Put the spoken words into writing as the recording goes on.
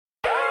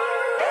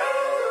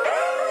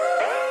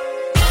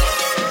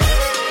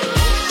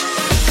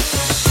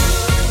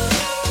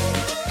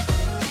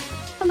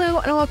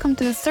welcome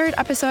to the third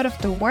episode of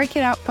the Work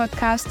It Out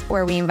podcast,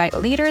 where we invite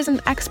leaders and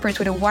experts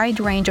with a wide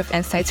range of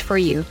insights for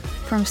you.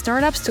 From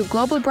startups to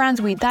global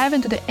brands, we dive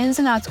into the ins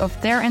and outs of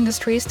their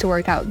industries to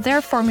work out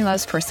their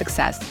formulas for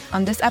success.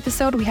 On this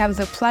episode, we have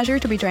the pleasure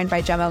to be joined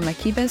by Djamel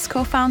Mekibes,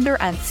 co-founder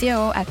and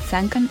COO at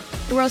Senken,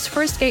 the world's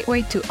first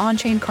gateway to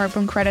on-chain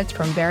carbon credits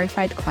from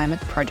verified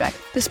climate projects.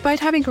 Despite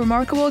having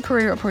remarkable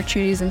career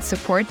opportunities and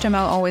support,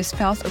 Djamel always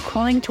felt a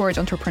calling towards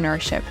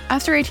entrepreneurship.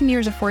 After 18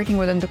 years of working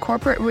within the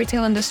corporate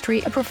retail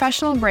industry, a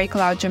professional break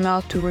allowed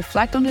Djamel to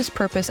reflect on his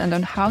purpose and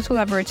on how to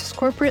leverage his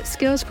corporate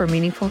skills for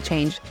meaningful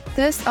change.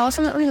 This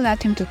ultimately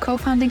led him to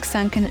co-founding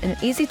Senken, an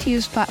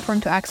easy-to-use platform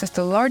to access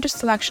the largest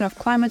selection of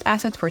climate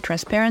assets for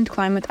transparent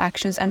climate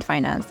actions and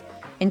finance.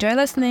 Enjoy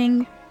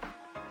listening!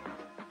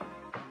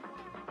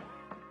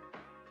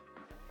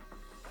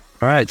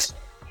 All right.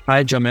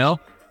 Hi, Djamel.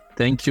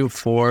 Thank you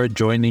for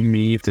joining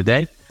me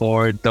today.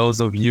 For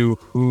those of you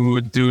who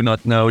do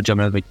not know,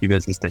 Djamel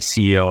Mekibes is the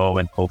CEO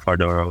and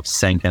co-founder of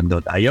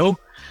Senken.io.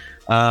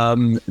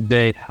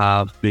 They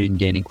have been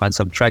gaining quite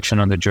some traction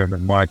on the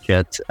German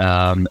market,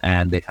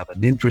 and they have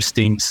an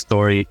interesting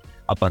story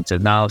up until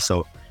now.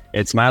 So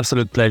it's my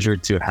absolute pleasure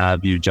to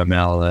have you,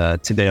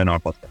 Djamel, today on our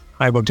podcast.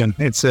 Hi, Bogdan.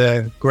 It's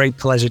a great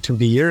pleasure to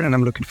be here, and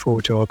I'm looking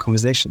forward to our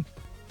conversation.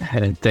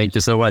 Thank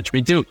you so much.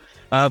 Me too.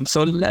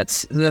 So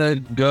let's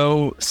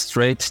go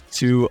straight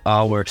to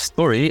our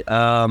story.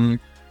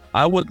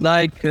 I would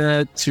like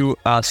to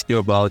ask you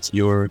about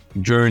your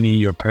journey,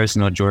 your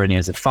personal journey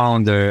as a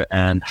founder,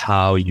 and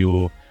how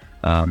you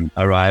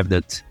arrived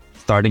at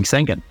starting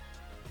Senken.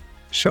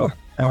 Sure.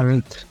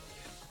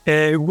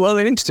 Well,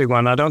 an interesting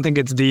one. I don't think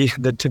it's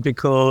the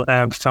typical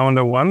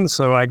founder one.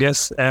 So I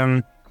guess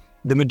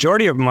the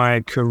majority of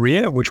my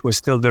career, which was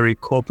still very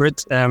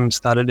corporate,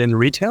 started in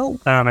retail,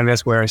 and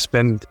that's where I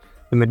spent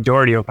the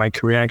majority of my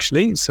career,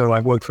 actually. So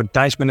I worked for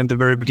Deichmann at the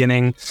very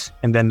beginning,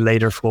 and then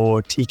later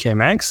for TK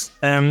Maxx.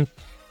 I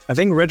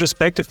think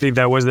retrospectively,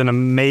 that was an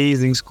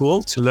amazing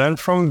school to learn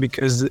from,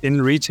 because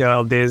in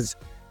retail, the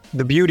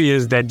beauty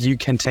is that you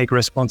can take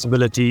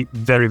responsibility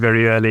very,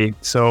 very early.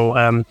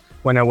 So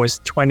when I was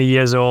 20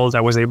 years old,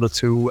 I was able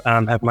to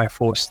have my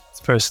first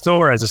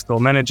store as a store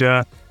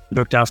manager,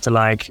 looked after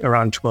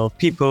around 12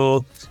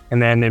 people.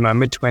 And then in my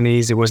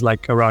mid-20s, it was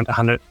around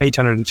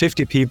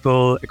 850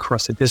 people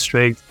across the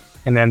district.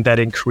 And then that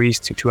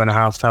increased to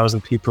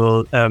 2,500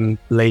 people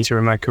later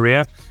in my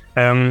career.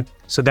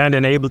 So that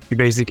enabled me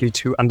basically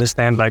to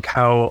understand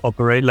how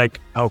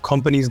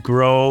companies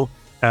grow,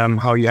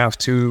 how you have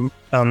to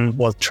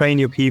train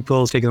your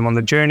people, take them on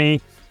the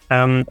journey,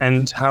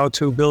 and how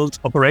to build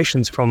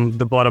operations from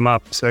the bottom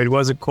up. So it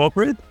was a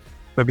corporate,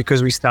 but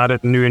because we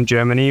started new in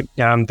Germany,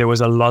 there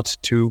was a lot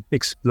to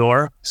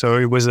explore. So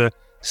it was a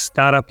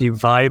startup-y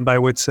vibe, I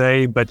would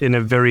say, but in a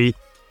very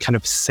kind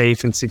of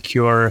safe and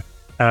secure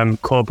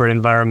corporate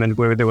environment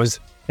where there was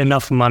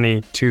enough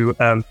money to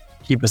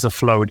keep us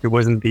afloat. It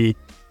wasn't the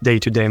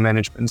day-to-day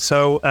management.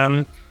 So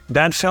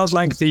that felt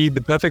like the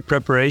perfect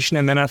preparation.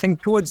 And then I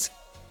think towards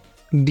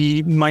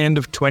my end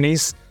of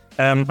 20s,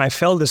 I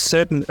felt a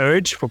certain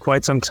urge for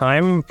quite some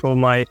time for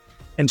my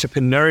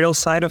entrepreneurial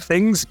side of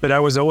things. But I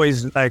was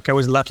always I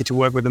was lucky to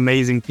work with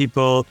amazing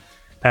people.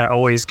 I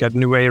always got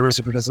new areas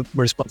of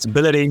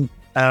responsibility.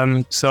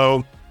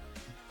 So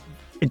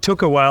it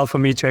took a while for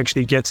me to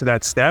actually get to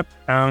that step.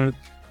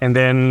 And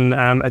then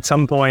at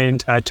some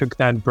point, I took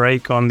that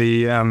break on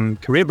the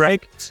career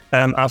break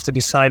after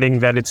deciding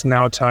that it's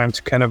now time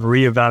to kind of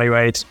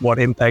reevaluate what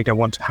impact I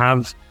want to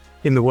have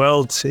in the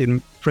world,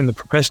 in the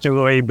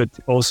professional way, but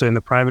also in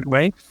the private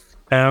way.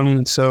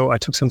 So I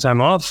took some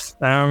time off,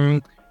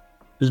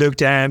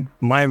 looked at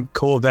my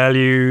core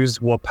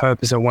values, what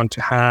purpose I want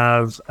to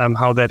have,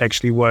 how that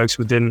actually works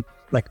within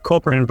a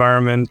corporate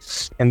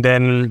environment, and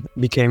then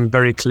became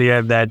very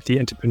clear that the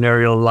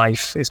entrepreneurial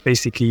life is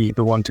basically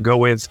the one to go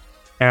with.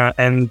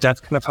 And that's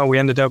kind of how we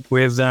ended up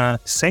with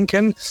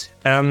Senken.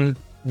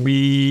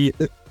 We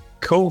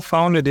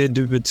co-founded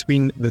it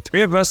between the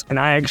three of us, and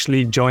I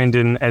actually joined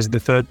in as the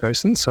third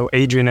person. So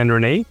Adrian and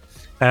Renee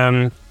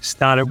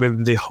started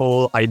with the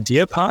whole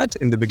idea part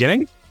in the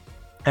beginning.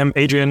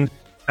 Adrian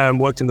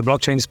worked in the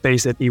blockchain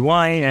space at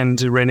EY,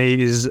 and Renee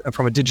is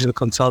from a digital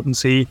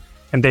consultancy,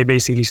 and they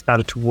basically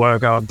started to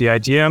work out the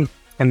idea.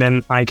 And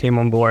then I came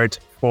on board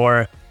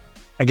for,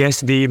 I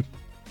guess, the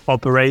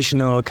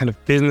operational kind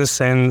of business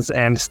sense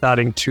and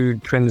starting to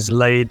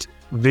translate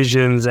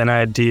visions and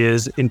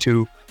ideas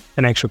into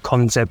an actual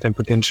concept and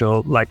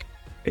potential,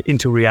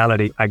 into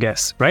reality, I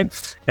guess,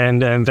 right?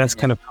 And that's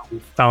kind of how we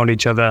found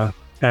each other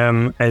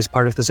as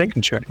part of the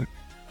Senken journey.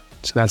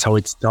 So that's how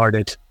it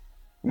started.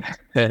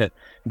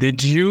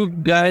 Did you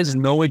guys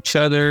know each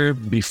other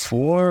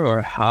before,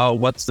 or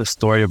what's the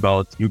story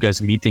about you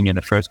guys meeting in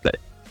the first place?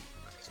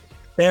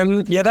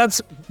 Yeah,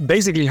 that's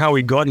basically how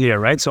we got here,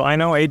 right? So I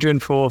know Adrian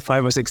for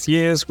 5 or 6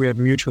 years. We have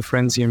mutual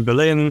friends here in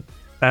Berlin.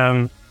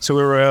 So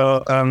we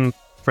were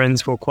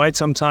friends for quite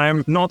some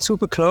time, not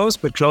super close,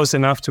 but close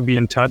enough to be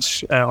in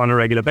touch on a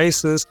regular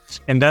basis.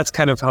 And that's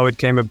kind of how it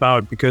came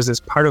about, because as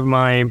part of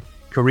my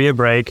career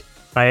break,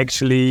 I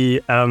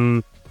actually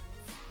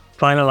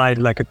finalized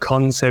like a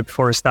concept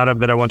for a startup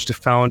that I wanted to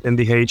found in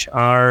the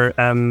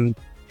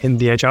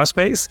HR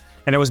space.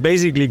 And it was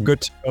basically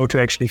good to go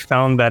to actually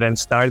found that and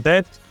start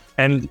that.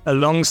 And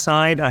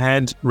alongside, I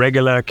had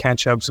regular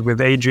catch-ups with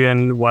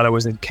Adrian while I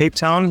was in Cape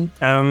Town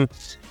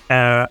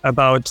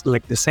about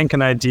like the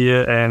Senken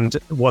idea and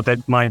what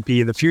that might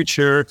be in the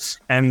future.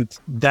 And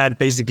that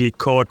basically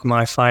caught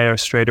my fire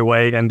straight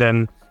away. And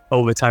then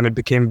over time, it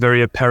became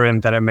very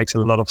apparent that it makes a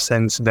lot of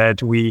sense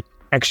that we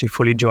actually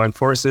fully joined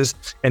forces.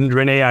 And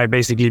Renee, I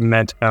basically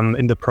met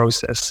in the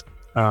process.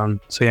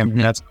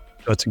 That's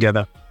go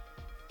together.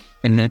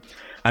 And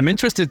I'm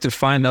interested to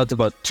find out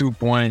about 2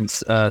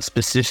 points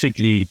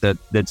specifically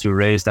that you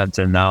raised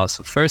until now.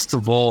 So first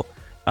of all,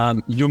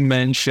 you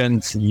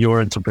mentioned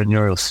your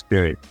entrepreneurial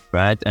spirit,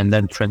 right? And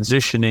then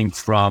transitioning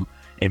from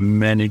a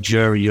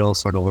managerial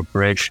sort of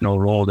operational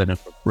role in a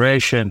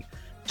corporation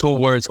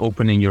towards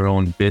opening your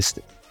own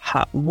business.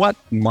 What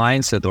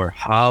mindset or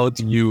how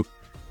do you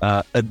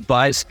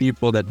advise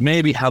people that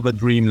maybe have a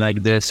dream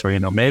like this, or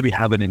maybe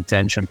have an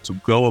intention to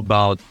go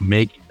about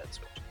making that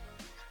switch?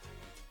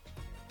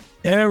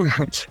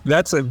 Yeah,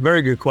 that's a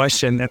very good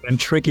question and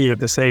tricky at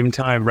the same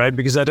time, right?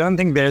 Because I don't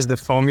think there's the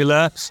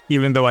formula,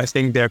 even though I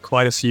think there are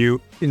quite a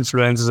few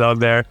influencers out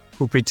there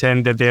who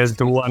pretend that there's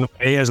the one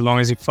way as long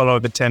as you follow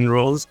the 10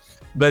 rules.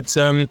 But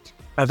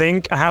I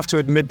think I have to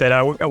admit that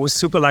I was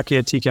super lucky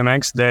at TK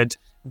Maxx that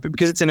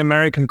because it's an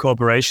American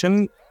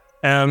corporation,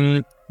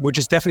 which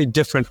is definitely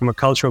different from a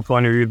cultural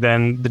point of view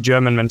than the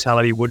German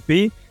mentality would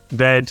be,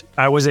 that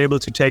I was able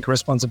to take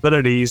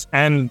responsibilities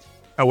and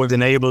I was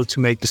enabled to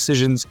make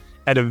decisions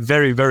at a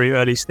very, very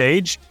early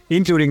stage,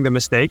 including the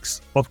mistakes,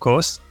 of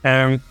course.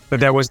 But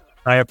that was the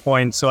higher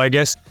point. So I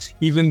guess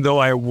even though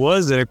I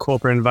was in a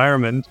corporate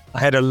environment, I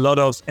had a lot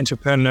of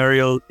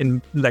entrepreneurial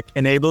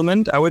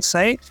enablement, I would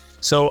say.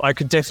 So I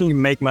could definitely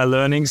make my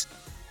learnings.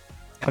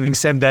 Having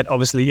said that,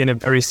 obviously in a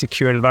very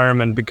secure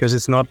environment, because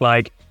it's not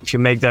like if you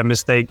make that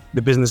mistake,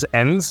 the business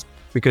ends,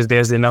 because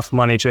there's enough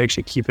money to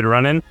actually keep it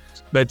running.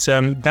 But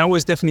that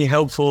was definitely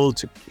helpful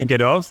to kick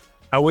it off.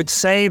 I would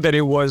say that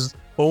it was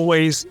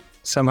always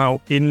somehow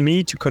in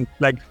me to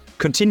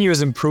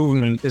continuous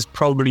improvement is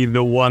probably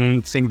the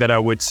one thing that I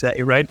would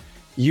say, right?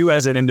 You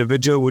as an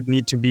individual would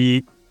need to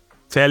be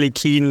fairly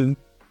keen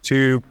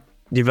to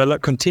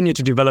continue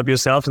to develop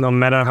yourself, no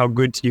matter how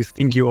good you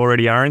think you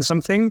already are in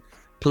something.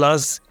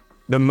 Plus,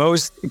 the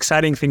most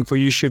exciting thing for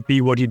you should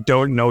be what you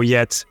don't know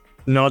yet,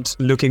 not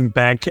looking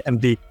back and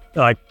be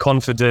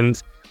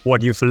confident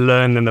what you've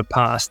learned in the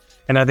past.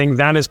 And I think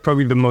that is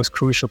probably the most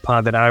crucial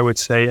part that I would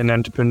say an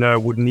entrepreneur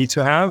would need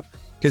to have,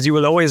 because you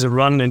will always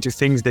run into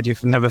things that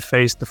you've never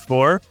faced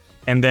before.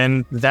 And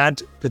then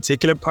that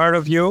particular part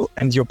of you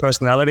and your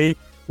personality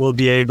will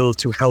be able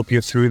to help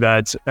you through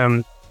that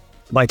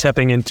by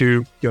tapping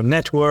into your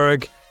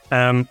network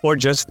or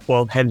just,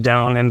 head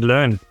down and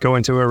learn, go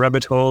into a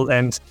rabbit hole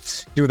and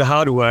do the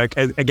hard work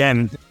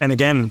again and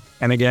again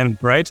and again,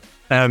 right?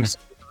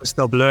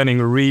 Stop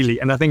learning really.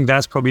 And I think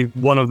that's probably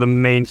one of the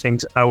main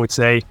things I would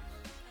say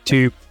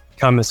to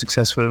become a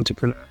successful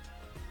entrepreneur.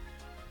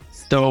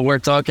 So we're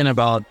talking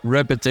about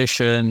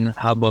repetition,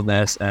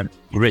 humbleness, and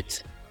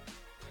grit.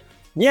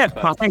 Yeah,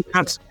 I think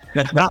that's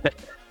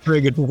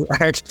very good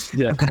word.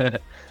 Yeah,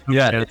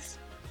 yeah.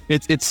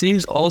 It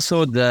seems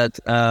also that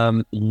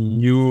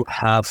you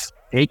have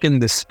taken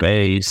the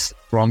space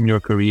from your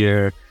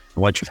career,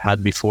 what you've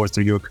had before,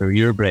 through your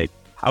career break.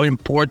 How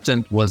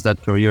important was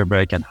that career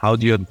break, and how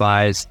do you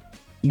advise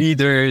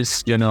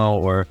leaders,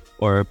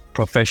 or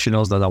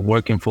professionals that are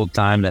working full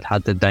time that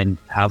have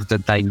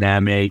the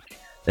dynamic,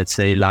 let's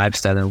say,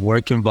 lifestyle and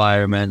work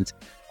environment?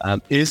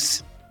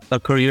 Is a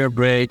career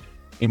break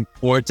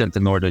important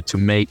in order to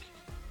make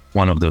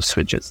one of those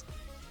switches?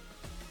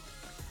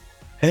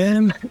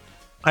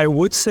 I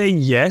would say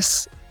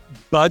yes,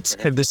 but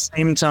at the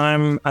same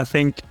time, I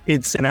think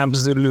it's an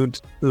absolute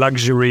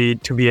luxury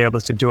to be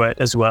able to do it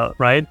as well,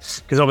 right?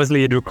 Because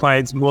obviously it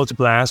requires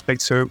multiple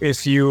aspects. So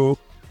if you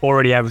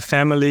already have a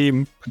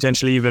family,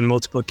 potentially even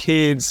multiple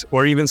kids,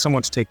 or even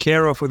someone to take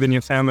care of within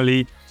your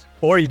family,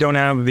 or you don't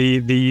have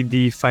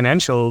the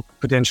financial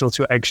potential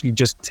to actually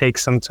just take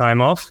some time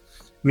off.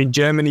 I mean,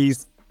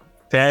 Germany's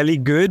fairly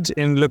good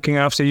in looking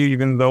after you,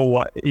 even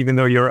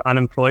though you're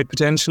unemployed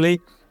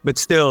potentially. But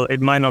still,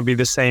 it might not be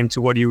the same to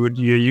what you're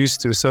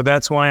used to. So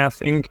that's why I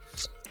think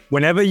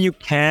whenever you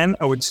can,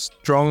 I would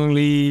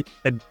strongly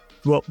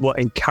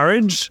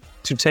encourage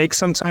to take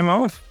some time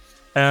off.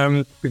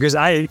 Because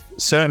I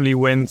certainly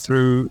went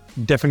through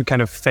different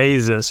kind of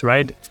phases,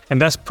 right?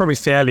 And that's probably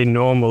fairly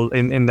normal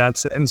in that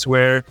sense,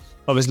 where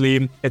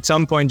obviously at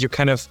some point you're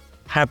kind of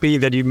happy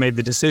that you made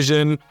the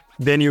decision.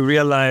 Then you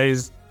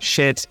realize,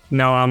 shit,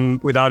 now I'm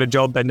without a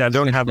job and I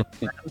don't have a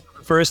plan for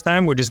the first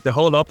time, which is the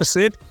whole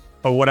opposite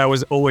of what I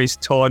was always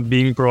taught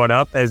being brought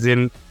up, as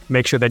in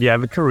make sure that you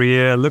have a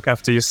career, look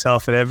after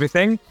yourself and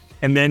everything.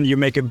 And then you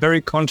make a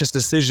very conscious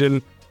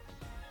decision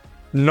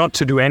not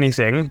to do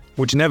anything,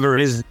 which never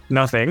is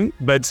nothing,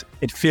 but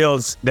it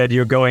feels that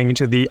you're going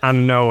into the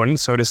unknown,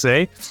 so to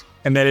say.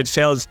 And that it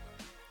felt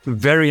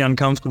very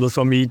uncomfortable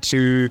for me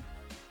to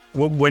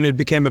when it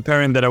became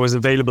apparent that I was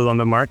available on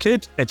the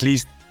market, at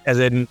least as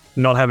in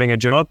not having a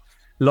job,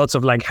 lots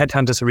of like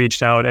headhunters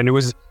reached out, and it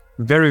was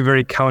very,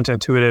 very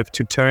counterintuitive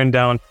to turn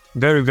down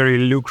very, very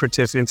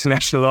lucrative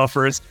international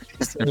offers.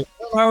 So,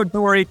 oh,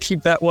 don't worry,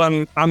 keep that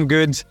one. I'm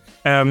good.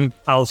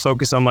 I'll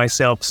focus on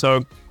myself.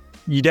 So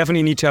you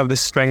definitely need to have the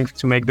strength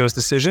to make those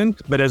decisions.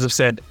 But as I've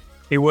said,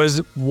 it was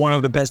one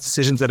of the best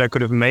decisions that I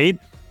could have made.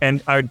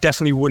 And I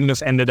definitely wouldn't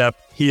have ended up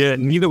here,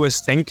 neither with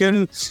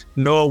Senken,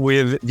 nor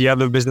with the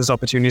other business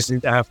opportunities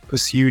that I have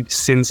pursued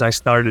since I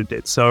started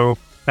it. So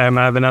I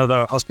have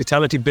another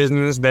hospitality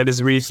business that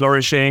is really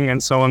flourishing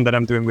and so on that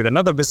I'm doing with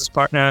another business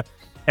partner.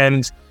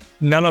 And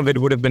none of it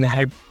would have been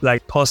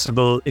like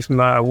possible if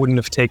I wouldn't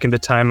have taken the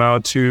time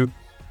out to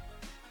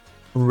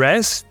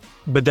rest,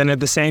 but then at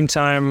the same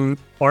time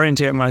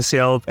orientate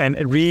myself and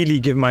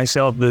really give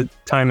myself the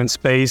time and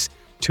space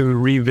to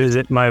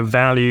revisit my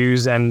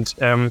values and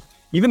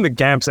even the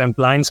gaps and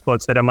blind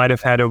spots that I might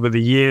have had over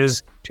the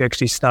years to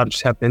actually start to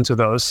tap into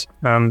those.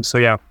 So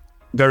yeah,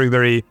 very,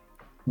 very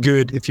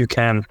good if you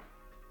can,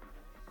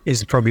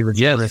 is probably the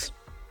yes.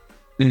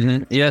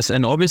 Mm-hmm. Yes,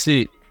 and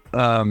obviously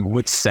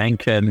with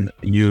Senken,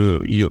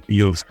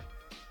 you've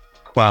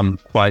come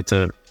quite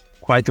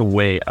a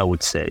way, I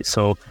would say.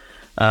 So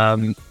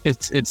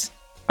it's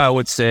I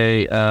would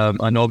say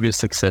an obvious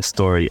success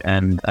story,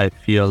 and I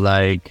feel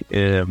like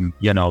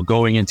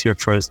going into your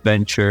first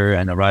venture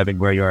and arriving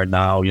where you are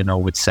now,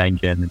 with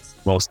Senken, it's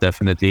most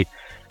definitely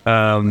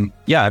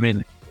I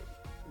mean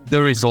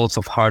the results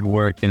of hard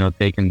work,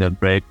 taking the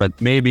break, but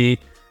maybe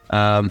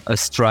a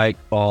strike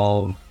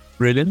of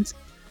brilliance.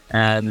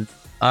 And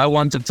I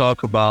want to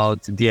talk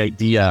about the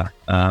idea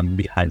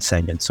behind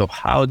Senken. So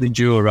how did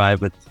you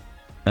arrive at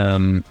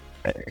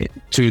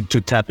to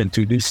tap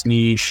into this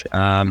niche?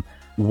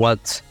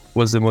 What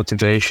was the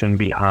motivation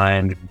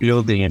behind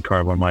building a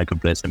carbon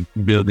marketplace and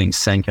building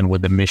Senken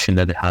with the mission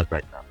that it has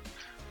right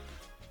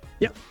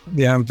now?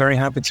 Yeah, I'm very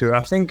happy to.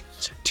 I think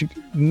you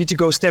need to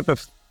go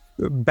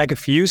back a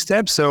few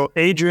steps. So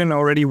Adrian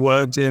already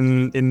worked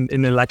in a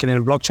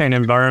blockchain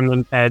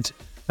environment at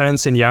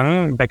Ernst &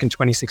 Young back in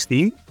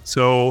 2016.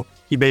 So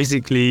he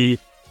basically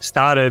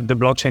started the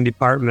blockchain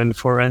department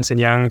for Ernst &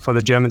 Young for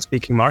the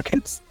German-speaking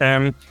markets.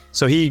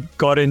 So he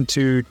got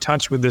into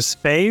touch with the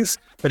space,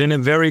 but in a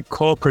very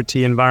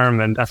corporate-y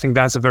environment. I think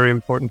that's a very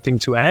important thing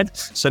to add.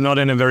 So not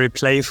in a very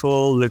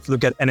playful, let's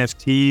look at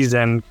NFTs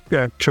and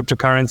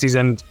cryptocurrencies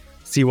and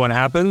see what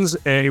happens.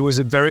 It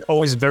was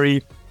always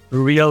very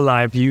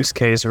real-life use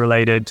case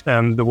related,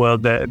 the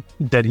world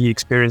that he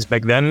experienced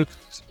back then.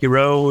 He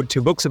wrote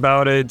 2 books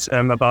about it,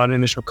 about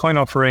initial coin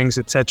offerings,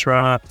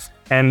 etc.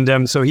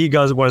 And so he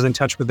was in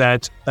touch with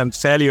that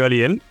fairly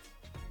early in.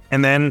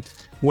 And then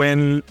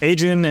when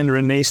Adrian and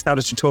Renee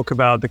started to talk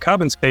about the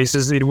carbon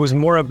spaces, it was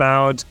more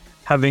about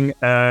having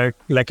a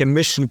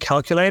emission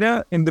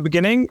calculator in the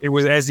beginning. It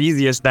was as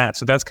easy as that.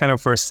 So that's kind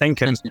of where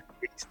Senken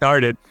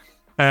started.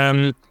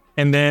 And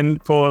then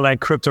for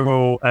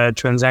crypto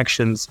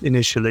transactions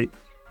initially.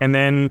 And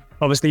then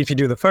obviously if you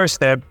do the first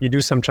step, you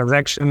do some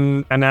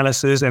transaction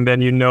analysis and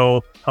then you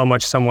know how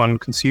much someone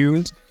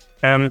consumed.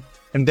 And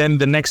then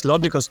the next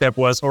logical step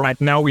was, all right,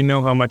 now we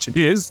know how much it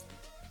is.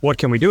 What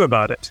can we do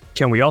about it?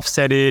 Can we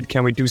offset it?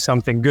 Can we do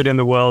something good in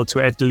the world to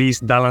at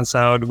least balance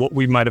out what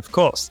we might have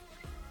cost?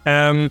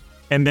 And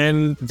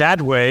then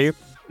that way,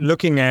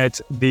 looking at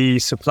the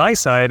supply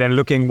side and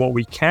looking what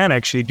we can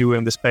actually do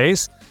in the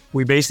space,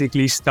 we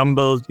basically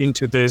stumbled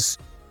into this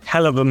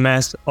hell of a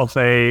mess of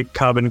a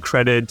carbon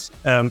credit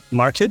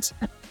market.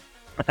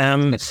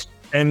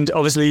 And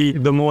obviously,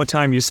 the more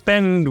time you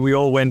spend, we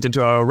all went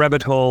into our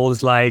rabbit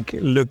holes,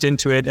 looked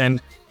into it,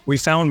 and we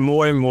found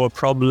more and more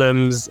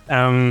problems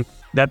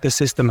that the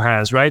system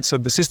has, right? So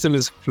the system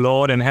is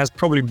flawed and has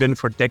probably been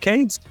for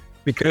decades,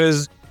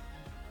 because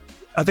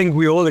I think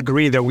we all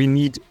agree that we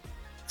need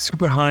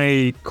super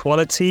high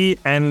quality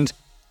and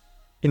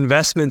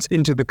investments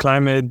into the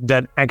climate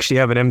that actually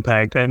have an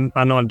impact and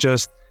are not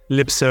just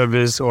lip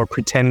service or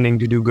pretending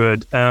to do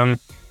good.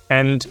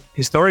 And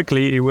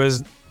historically, it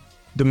was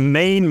the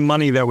main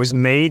money that was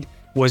made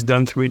was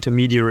done through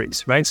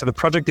intermediaries, right? So the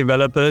project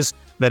developers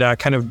that are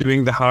kind of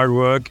doing the hard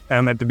work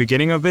at the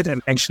beginning of it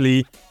and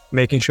actually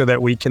making sure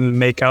that we can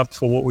make up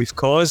for what we've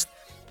caused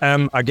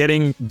are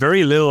getting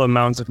very little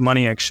amounts of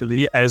money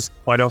actually, as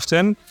quite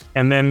often.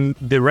 And then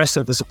the rest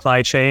of the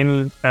supply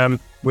chain,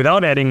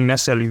 without adding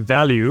necessarily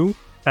value,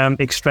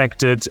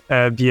 extracted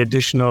the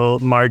additional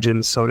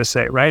margins, so to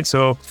say, right?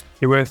 So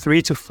there were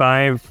 3 to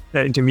 5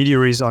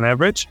 intermediaries on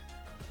average,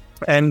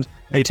 and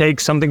they take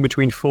something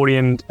between 40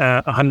 and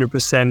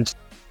 100%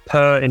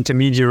 per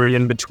intermediary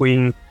in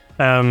between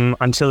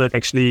until it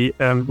actually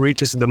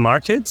reaches the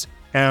market,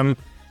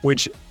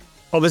 which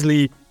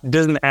obviously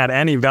doesn't add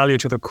any value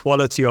to the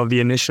quality of the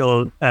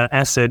initial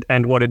asset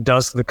and what it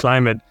does to the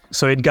climate.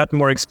 So it got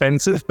more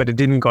expensive, but it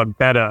didn't got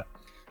better.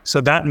 So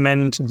that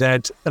meant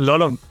that a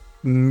lot of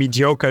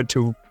mediocre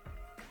to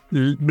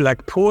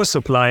poor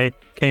supply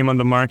came on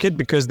the market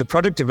because the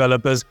product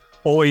developers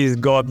always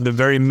got the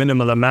very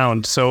minimal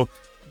amount. So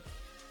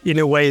in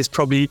a way, it's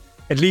probably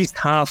at least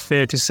half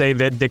fair to say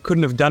that they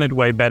couldn't have done it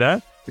way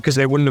better because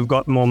they wouldn't have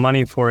got more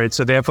money for it.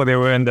 So therefore they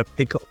were in the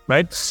pickle,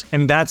 right?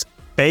 And that's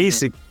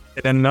basic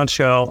in a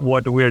nutshell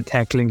what we're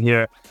tackling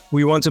here.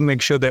 We want to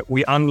make sure that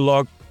we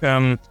unlock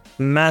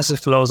massive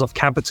flows of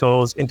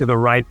capitals into the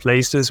right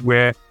places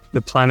where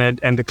the planet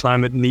and the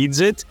climate needs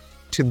it,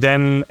 to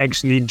then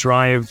actually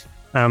drive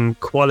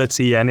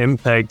quality and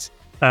impact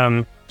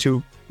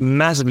to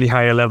massively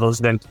higher levels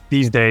than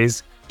these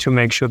days, to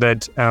make sure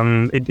that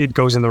it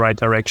goes in the right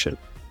direction.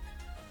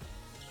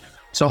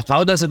 So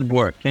how does it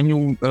work? Can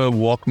you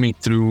walk me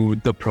through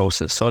the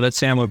process? So let's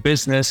say I'm a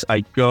business,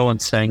 I go on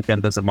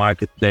Senken as a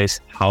marketplace.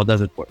 How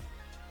does it work?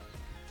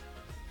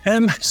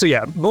 So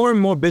yeah, more and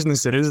more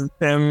businesses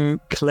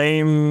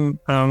claim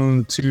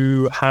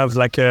to have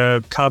like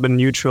a carbon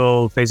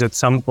neutral phase at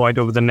some point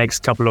over the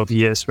next couple of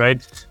years,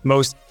 right?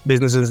 Most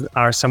businesses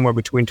are somewhere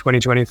between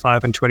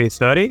 2025 and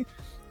 2030.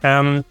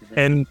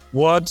 And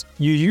what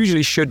you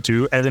usually should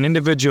do as an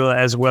individual,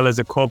 as well as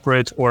a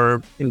corporate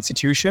or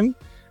institution,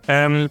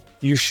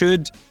 you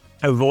should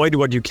avoid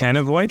what you can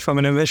avoid from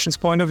an emissions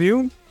point of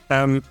view.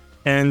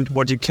 And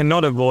what you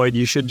cannot avoid,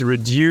 you should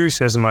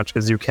reduce as much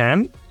as you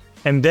can.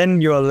 And then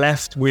you're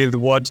left with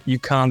what you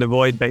can't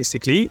avoid,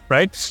 basically,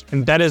 right?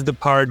 And that is the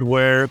part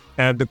where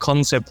the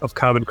concept of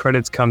carbon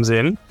credits comes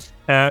in.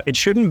 It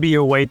shouldn't be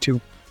a way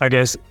to, I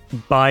guess,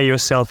 buy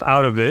yourself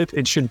out of it.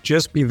 It should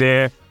just be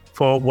there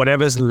for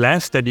whatever's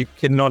left that you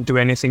cannot do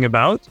anything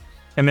about.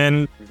 And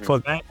then for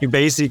that, you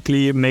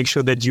basically make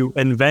sure that you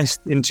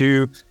invest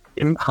into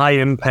high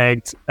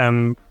impact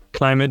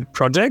climate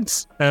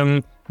projects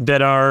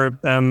that are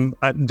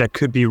that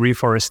could be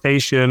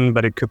reforestation,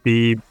 but it could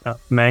be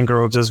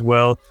mangroves as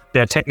well.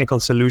 There are technical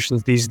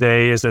solutions these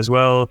days as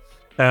well.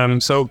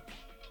 So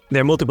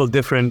there are multiple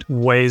different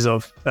ways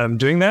of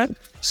doing that.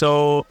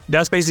 So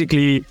that's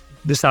basically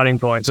the starting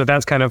point. So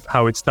that's kind of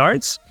how it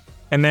starts.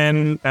 And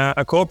then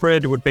a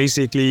corporate would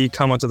basically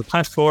come onto the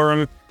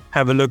platform,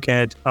 have a look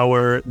at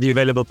the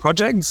available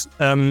projects.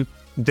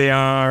 They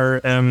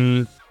are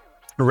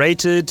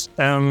rated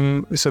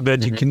so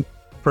that you can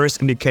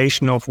first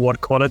indication of what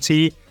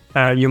quality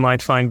you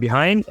might find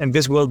behind. And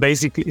this will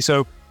basically,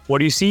 so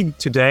what you see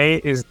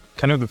today is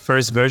kind of the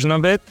first version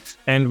of it.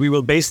 And we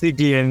will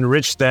basically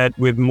enrich that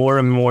with more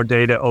and more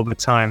data over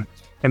time.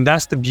 And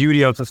that's the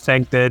beauty of the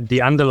fact that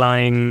the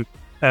underlying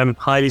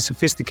highly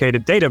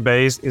sophisticated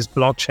database is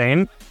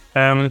blockchain,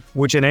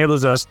 which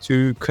enables us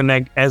to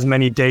connect as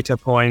many data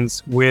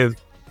points with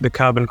the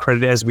carbon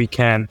credit as we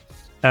can.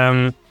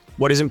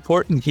 What is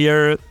important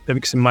here,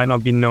 because it might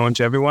not be known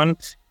to everyone,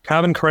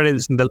 carbon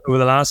credits over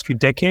the last few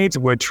decades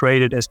were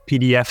traded as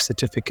PDF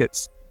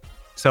certificates.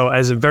 So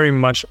as a very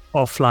much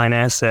offline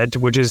asset,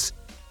 which is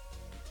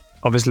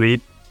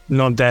obviously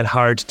not that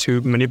hard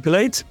to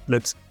manipulate.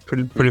 Let's put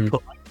it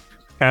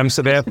polite.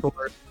 So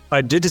therefore,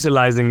 by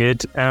digitalizing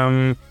it,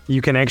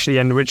 you can actually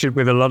enrich it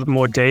with a lot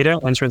more data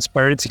and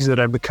transparency so that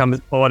it becomes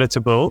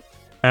auditable.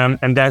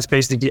 And that's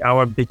basically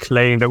our big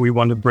claim, that we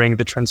want to bring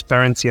the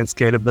transparency and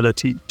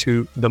scalability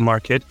to the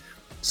market.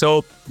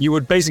 So you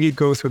would basically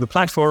go through the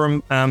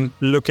platform,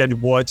 look at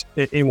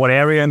in what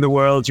area in the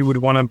world you would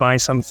want to buy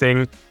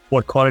something,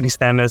 what quality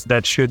standards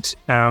that should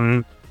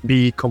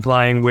be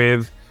complying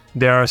with.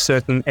 There are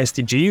certain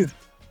SDGs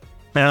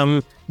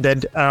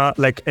that are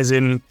like as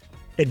in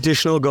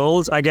additional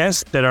goals, I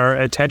guess, that are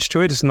attached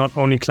to it. It's not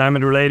only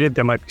climate related,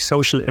 there might be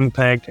social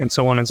impact and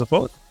so on and so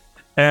forth.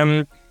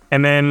 And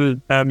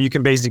then you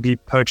can basically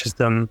purchase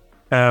them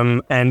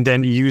and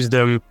then use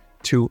them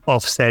to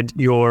offset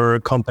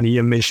your company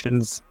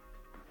emissions.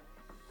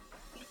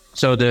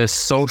 So the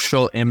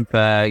social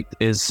impact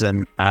is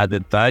an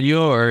added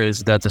value, or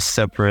is that a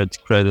separate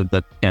credit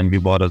that can be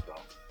bought as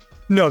well?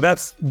 No,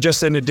 that's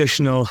just an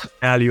additional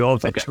value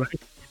of it. Okay.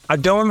 Right? I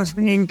don't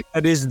think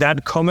it is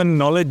that common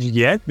knowledge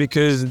yet,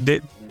 because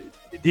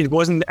it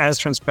wasn't as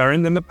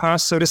transparent in the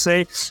past, so to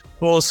say.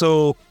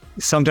 Also,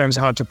 sometimes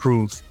hard to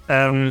prove.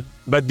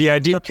 But the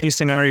ideal case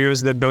scenario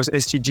is that those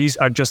SDGs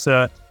are just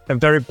a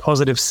very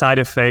positive side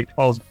effect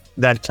of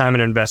that climate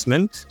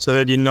investment, so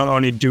that you not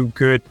only do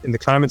good in the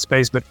climate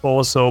space, but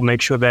also make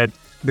sure that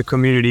the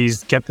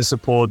communities get the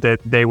support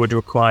that they would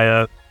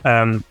require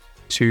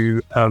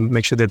to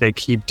make sure that they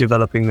keep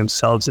developing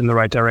themselves in the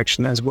right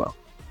direction as well.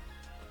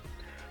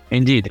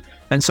 Indeed.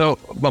 And so,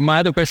 but my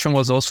other question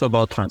was also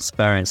about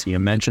transparency. You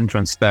mentioned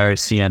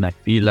transparency, and I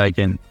feel like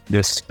in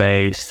this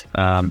space,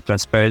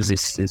 transparency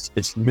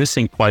is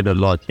missing quite a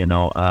lot,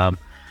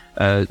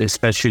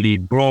 especially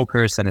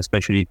brokers and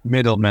especially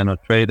middlemen or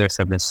traders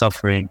have been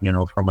suffering,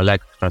 from a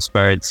lack of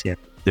transparency and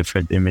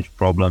different image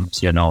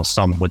problems,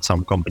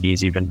 some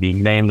companies even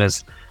being named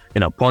as,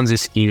 Ponzi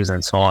schemes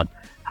and so on.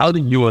 How do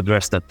you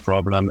address that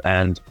problem,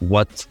 and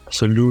what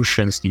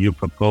solutions do you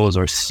propose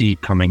or see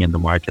coming in the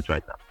market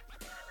right now?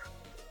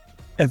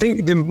 I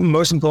think the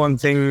most important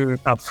thing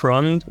up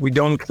front, we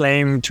don't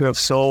claim to have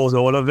solved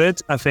all of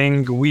it. I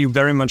think we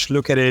very much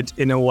look at it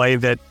in a way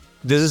that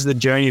this is the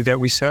journey that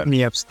we certainly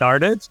have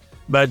started,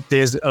 but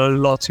there's a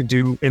lot to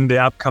do in the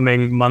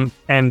upcoming month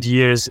and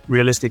years,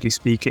 realistically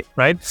speaking,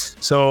 right?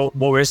 So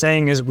what we're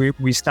saying is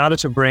we started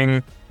to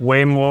bring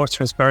way more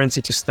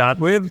transparency to start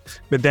with,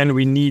 but then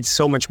we need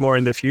so much more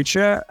in the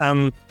future.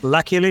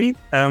 Luckily,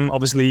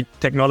 obviously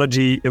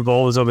technology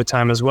evolves over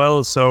time as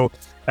well. So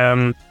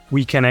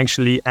we can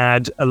actually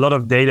add a lot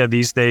of data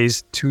these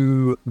days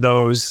to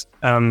those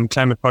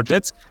climate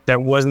projects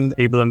that wasn't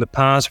able in the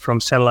past, from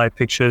satellite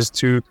pictures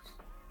to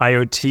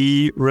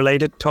IoT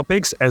related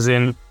topics, as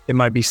in it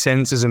might be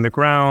sensors in the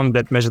ground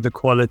that measure the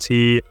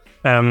quality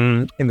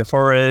in the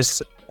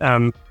forest.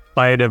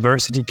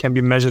 Biodiversity can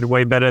be measured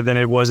way better than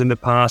it was in the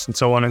past, and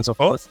so on and so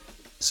forth.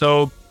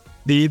 So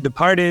the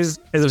part is,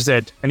 as I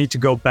said, I need to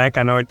go back.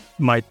 I know it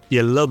might be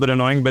a little bit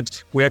annoying,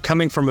 but we are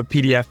coming from a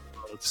PDF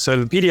world.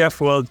 So the PDF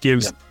world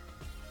gives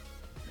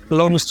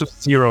close to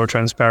zero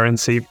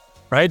transparency,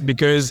 right?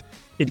 Because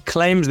it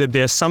claims that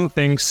there's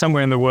something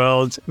somewhere in the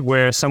world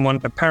where someone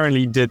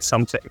apparently did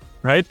something,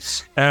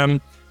 right?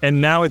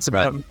 And now it's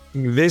about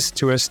this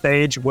to a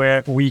stage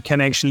where we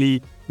can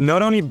actually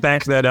not only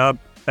back that up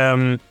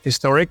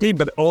historically,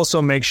 but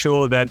also make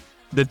sure that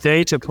the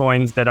data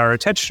points that are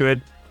attached to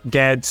it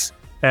get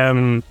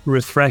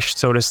refreshed,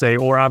 so to say,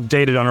 or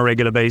updated on a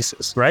regular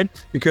basis, right?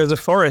 Because a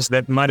forest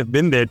that might have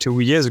been there 2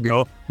 years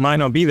ago might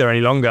not be there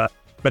any longer.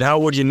 But how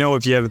would you know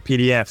if you have a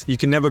PDF? You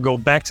can never go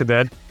back to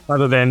that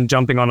other than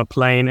jumping on a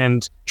plane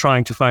and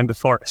trying to find the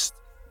forest.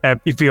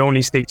 If we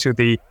only stick to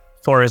the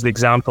forest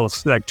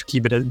examples, like to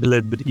keep it a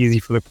little bit easy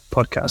for the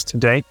podcast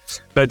today.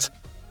 But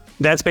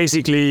that's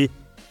basically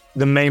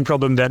the main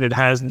problem that it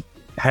has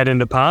had in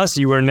the past.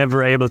 You were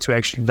never able to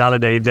actually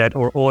validate that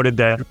or audit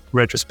that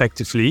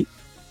retrospectively.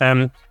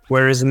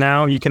 Whereas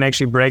now you can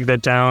actually break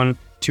that down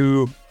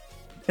to,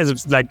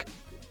 as like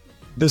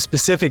the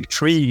specific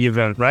tree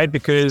even, right?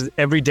 Because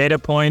every data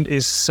point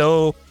is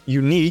so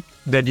unique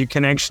that you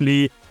can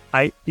actually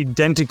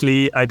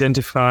identically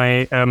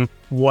identify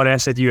what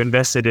asset you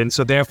invested in.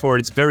 So therefore,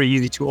 it's very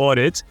easy to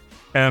audit,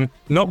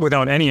 not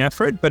without any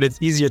effort, but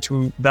it's easier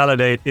to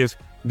validate if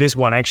this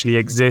one actually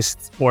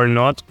exists or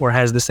not, or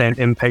has the same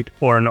impact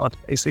or not,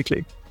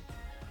 basically.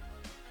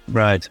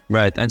 Right.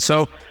 And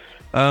so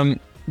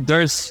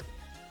there's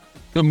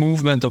the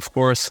movement, of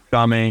course,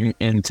 coming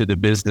into the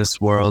business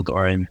world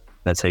or in,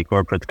 let's say,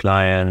 corporate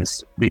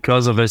clients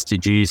because of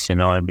SDGs,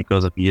 and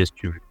because of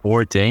ESG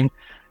reporting.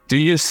 Do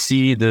you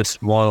see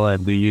this model,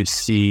 and do you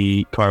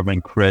see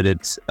carbon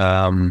credits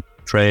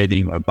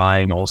trading or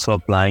buying also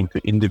applying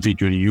to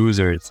individual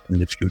users in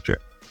the future?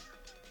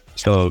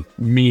 So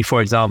me,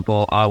 for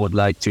example, I would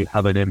like to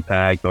have an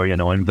impact or,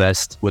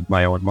 invest with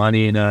my own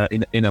money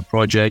in a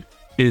project.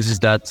 Is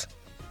that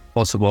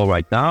possible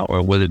right now,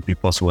 or will it be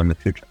possible in the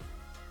future?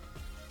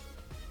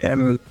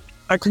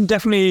 I can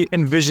definitely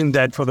envision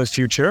that for the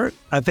future.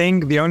 I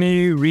think the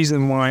only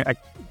reason why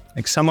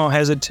I somehow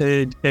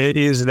hesitate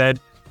is that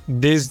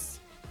this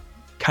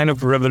kind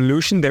of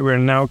revolution that we're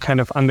now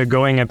kind of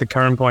undergoing at the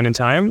current point in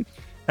time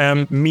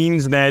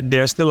means that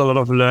there's still a lot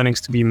of learnings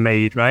to be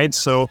made, right?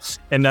 So,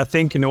 and I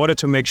think in order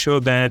to make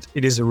sure that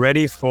it is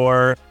ready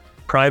for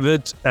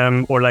private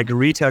or like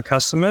retail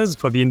customers,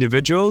 for the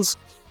individuals,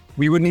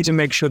 we would need to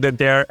make sure that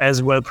they're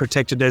as well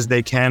protected as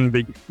they can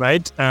be,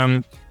 right?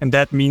 And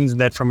that means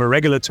that from a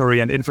regulatory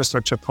and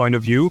infrastructure point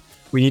of view,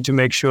 we need to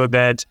make sure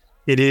that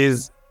it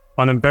is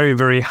on a very,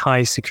 very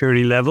high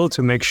security level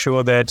to make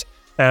sure that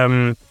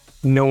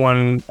no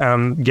one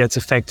gets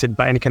affected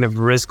by any kind of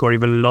risk or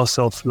even loss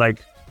of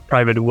like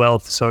private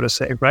wealth, so to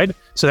say, right?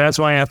 So that's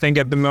why I think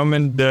at the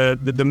moment,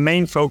 the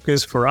main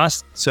focus for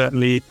us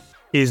certainly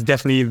is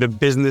definitely the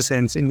business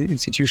and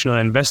institutional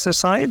investor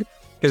side,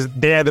 because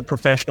they're the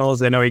professionals.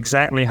 They know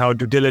exactly how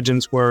due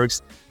diligence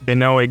works. They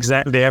know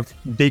exactly, they have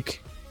big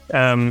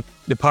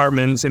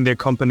departments in their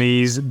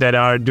companies that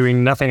are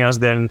doing nothing else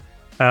than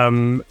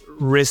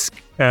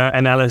risk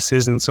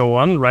analysis and so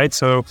on, right?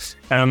 So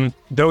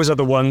those are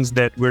the ones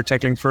that we're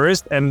tackling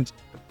first. And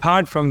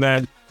apart from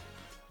that,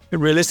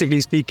 realistically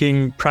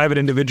speaking, private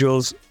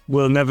individuals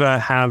will never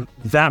have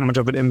that much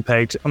of an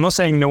impact. I'm not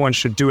saying no one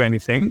should do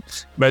anything,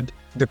 but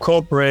the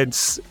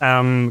corporates,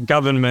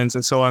 governments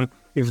and so on,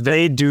 if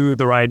they do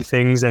the right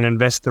things and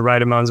invest the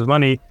right amounts of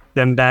money,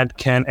 then that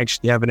can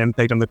actually have an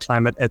impact on the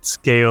climate at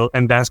scale.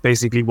 And that's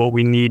basically what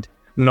we need,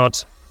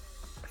 not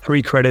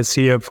 3 credits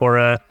here for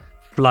a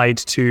flight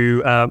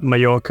to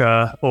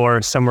Mallorca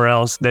or somewhere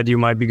else that you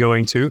might be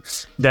going to.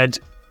 That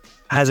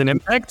has an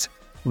impact,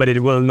 but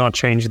it will not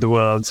change the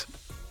world.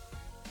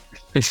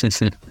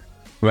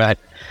 Right.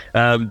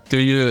 Do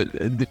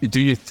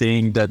you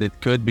think that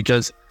it could?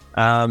 Because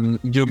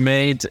you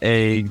made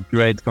a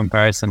great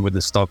comparison with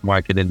the stock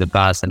market in the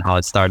past and how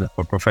it started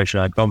for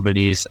professional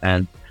companies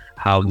and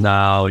how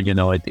now,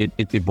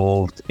 it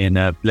evolved in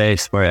a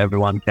place where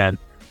everyone can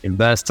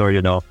invest or,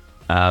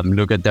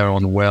 look at their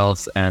own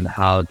wealth and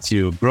how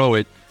to grow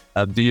it.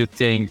 Do you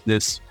think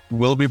this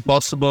will be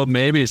possible?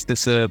 Maybe is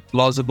this a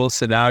plausible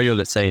scenario,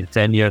 let's say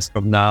 10 years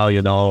from now,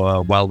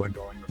 while we're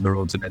going on the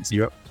road to net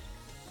zero?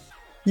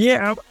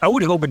 Yeah, I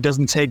would hope it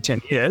doesn't take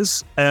 10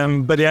 years.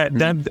 But yeah,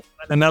 that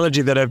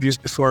analogy that I've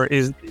used before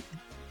is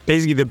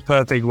basically the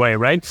perfect way,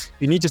 right?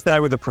 You need to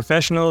start with the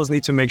professionals,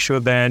 need to make sure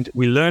that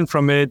we learn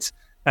from it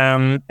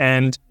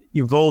and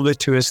evolve it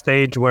to a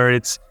stage where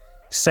it's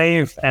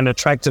safe and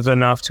attractive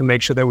enough to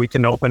make sure that we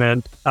can open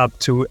it up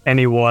to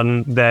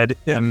anyone that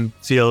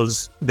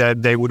feels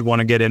that they would want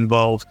to get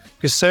involved.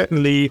 Because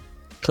certainly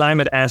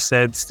climate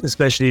assets,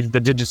 especially the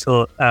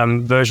digital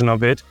version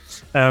of it,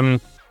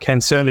 can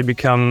certainly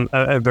become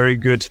a very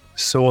good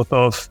source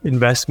of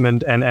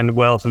investment and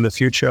wealth in the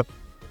future.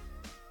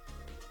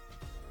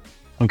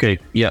 Okay,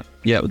 yeah,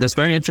 that's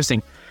very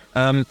interesting.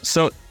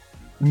 So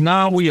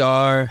now we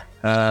are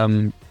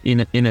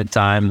in a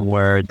time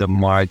where the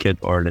market,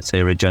 or let's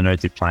say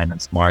regenerative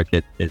finance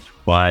market, is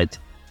quite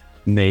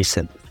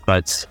nascent,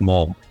 quite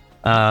small.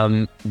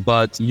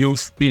 But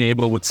you've been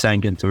able with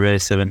Senken to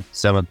raise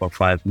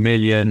 7.5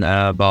 million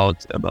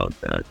about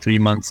 3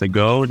 months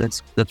ago.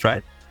 That's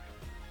right.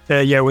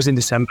 Yeah, it was in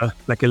December,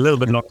 like a little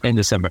bit longer. In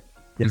December.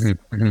 Yes.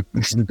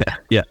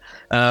 Yeah.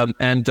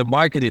 And the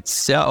market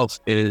itself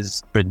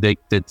is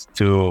predicted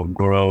to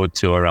grow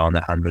to around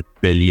 100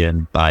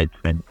 billion by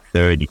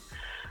 2030.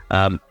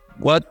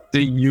 What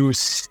do you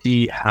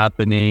see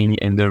happening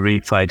in the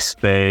ReFi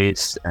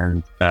space,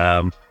 and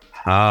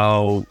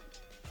how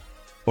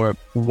or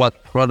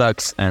what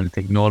products and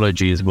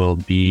technologies will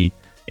be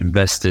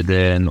invested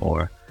in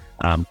or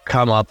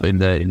come up in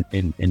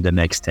the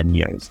next 10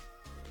 years?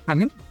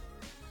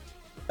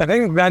 I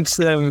think that's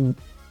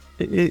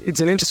it's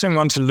an interesting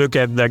one to look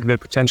at, like the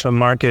potential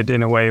market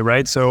in a way,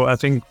 right? So I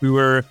think we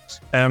were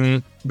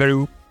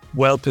very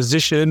well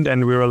positioned,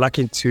 and we were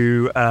lucky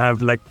to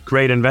have like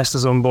great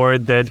investors on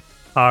board that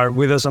are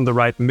with us on the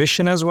right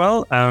mission as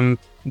well.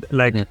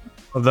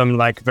 Of them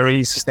like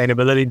very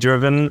sustainability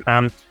driven.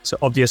 So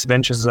Obvious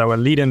Ventures is our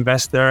lead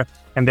investor,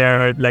 and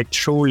they're like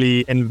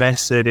truly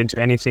invested into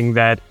anything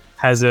that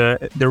has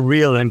the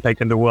real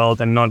impact in the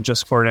world, and not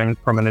just from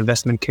an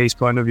investment case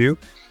point of view.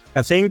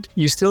 I think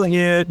you still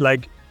hear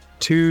like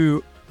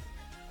two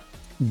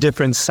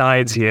different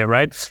sides here,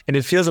 right? And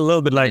it feels a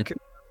little bit like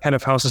kind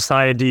of how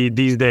society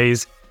these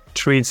days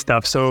treats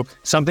stuff. So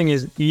something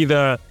is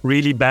either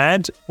really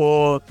bad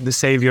or the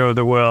savior of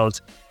the world.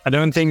 I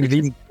don't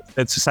think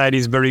that society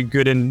is very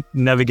good in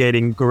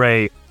navigating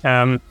gray.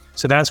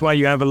 So that's why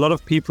you have a lot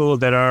of people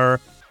that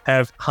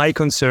have high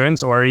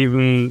concerns, or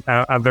even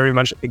are very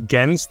much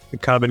against the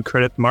carbon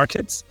credit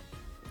markets,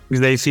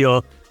 because they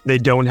feel they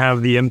don't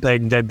have the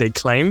impact that they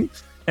claim.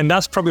 And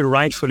that's probably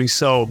rightfully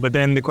so. But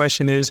then the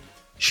question is,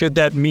 should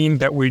that mean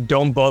that we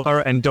don't bother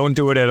and don't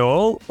do it at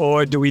all?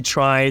 Or do we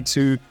try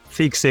to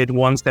fix it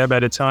one step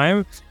at a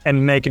time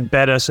and make it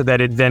better so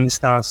that it then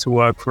starts to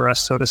work for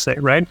us, so to say,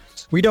 right?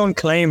 We don't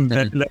claim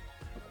that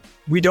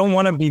we don't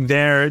want to be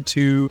there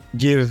to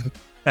give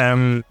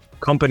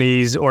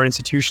companies or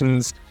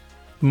institutions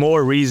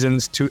more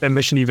reasons to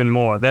emission even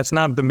more. That's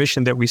not the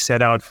mission that we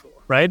set out for,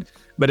 right?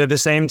 But at the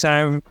same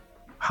time,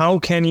 how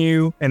can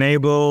you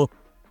enable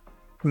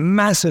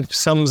massive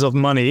sums of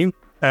money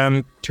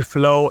to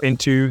flow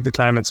into the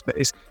climate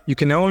space? You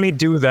can only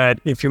do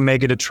that if you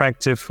make it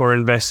attractive for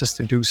investors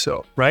to do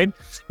so, right?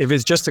 If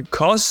it's just a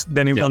cost,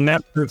 then it will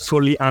never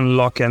fully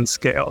unlock and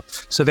scale.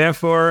 So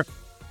therefore,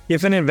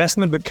 if an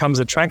investment becomes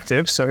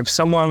attractive, so if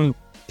someone,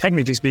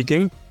 technically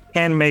speaking,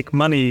 can make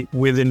money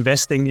with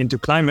investing into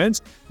climate,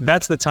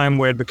 that's the time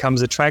where it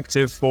becomes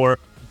attractive for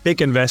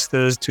big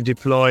investors to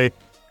deploy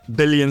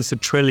billions to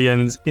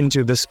trillions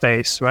into the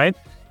space, right?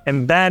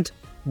 And that,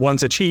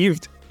 once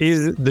achieved,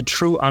 is the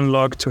true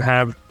unlock to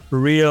have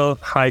real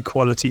high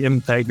quality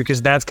impact,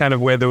 because that's kind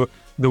of where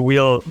the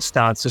wheel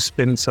starts to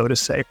spin, so to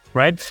say,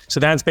 right? So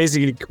that's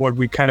basically what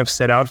we kind of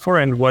set out for,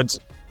 and what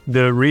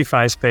the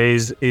ReFi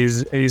space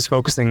is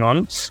focusing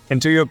on. And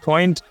to your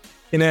point,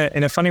 in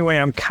a funny way,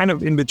 I'm kind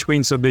of in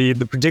between. So the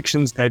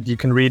predictions that you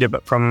can read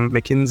about from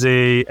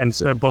McKinsey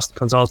and Boston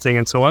Consulting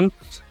and so on,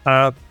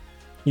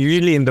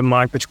 usually in the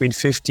mark between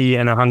 50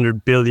 and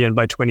 100 billion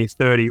by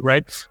 2030,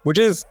 right? Which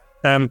is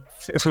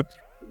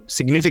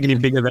significantly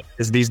bigger than it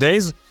is these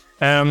days.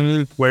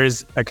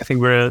 Whereas like, I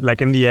think we're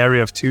like in the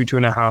area of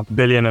 2.5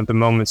 billion at the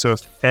moment. So a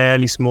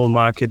fairly small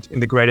market in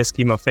the greater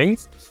scheme of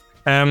things.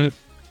 And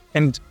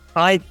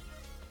I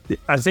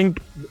think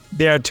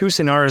there are two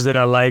scenarios that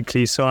are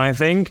likely. So I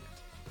think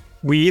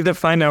we either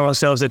find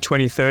ourselves at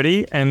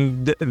 2030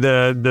 and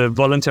the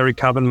voluntary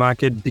carbon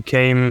market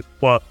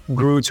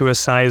grew to a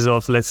size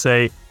of, let's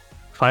say,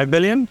 5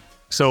 billion.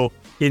 So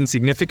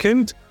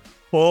insignificant,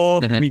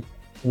 or we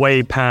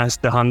way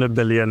past the 100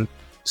 billion.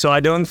 So I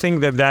don't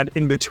think that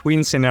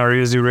in-between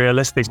scenario is a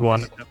realistic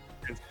one.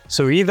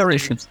 So either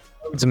it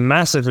explodes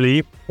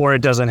massively, or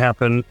it doesn't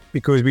happen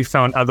because we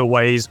found other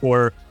ways,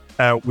 or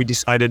we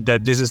decided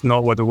that this is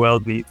not what the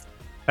world needs.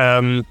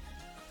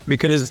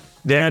 Because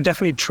there are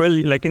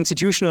definitely like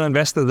institutional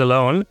investors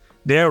alone,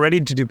 they are ready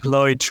to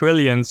deploy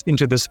trillions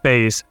into the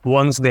space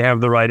once they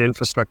have the right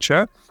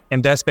infrastructure.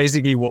 And that's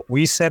basically what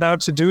we set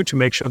out to do, to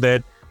make sure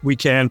that we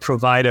can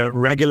provide a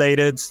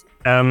regulated,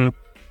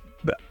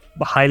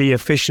 highly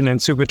efficient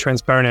and super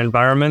transparent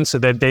environment so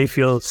that they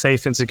feel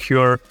safe and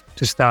secure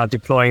to start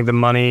deploying the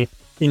money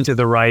into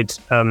the right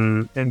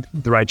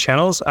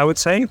channels, I would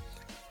say.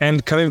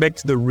 And coming back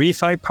to the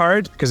ReFi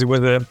part, because it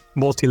was a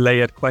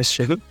multi-layered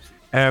question,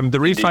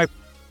 the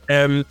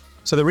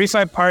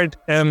ReFi part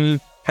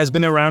has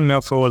been around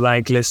now for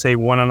let's say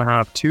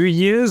 1.5, 2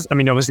 years. I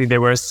mean, obviously there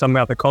were some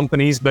other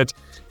companies, but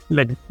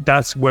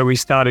that's where we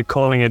started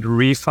calling it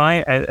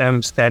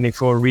ReFi, standing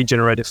for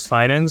Regenerative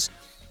Finance.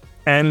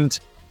 And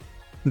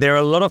there are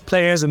a lot of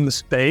players in the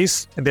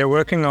space. They're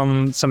working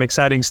on some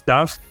exciting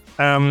stuff.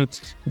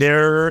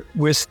 We're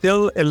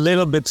still a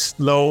little bit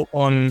slow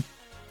on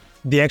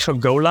the actual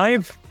go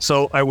live.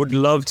 So I would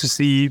love to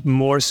see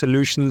more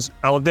solutions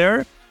out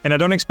there. And I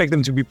don't expect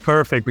them to be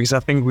perfect because I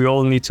think we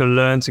all need to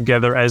learn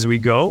together as we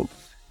go.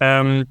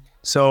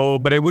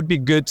 But it would be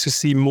good to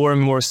see more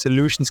and more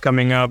solutions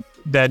coming up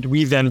that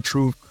we then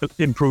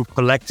improve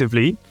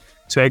collectively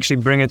to actually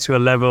bring it to a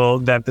level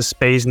that the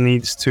space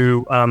needs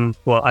to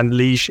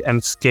unleash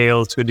and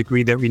scale to a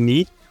degree that we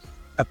need.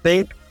 I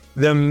think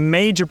the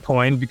major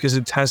point, because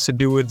it has to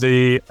do with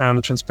the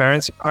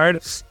transparency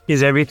part,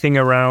 is everything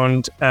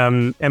around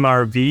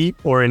MRV,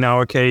 or in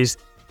our case,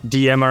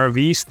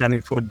 DMRV,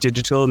 standing for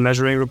Digital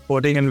Measuring,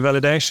 Reporting and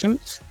Validation.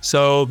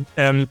 So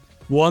and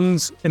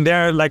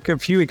there are a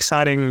few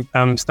exciting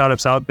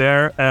startups out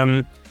there,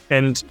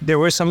 and there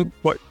were some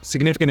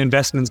significant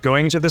investments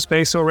going into the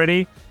space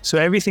already. So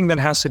everything that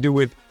has to do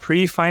with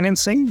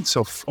pre-financing,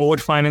 so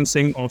forward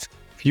financing of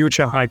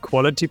future high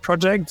quality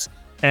projects,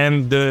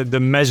 and the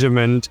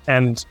measurement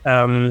and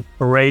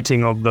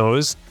rating of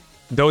those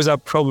are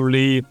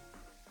probably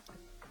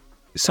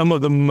some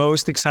of the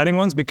most exciting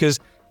ones, because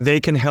they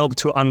can help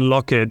to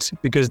unlock it,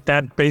 because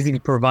that basically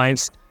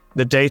provides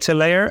the data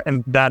layer,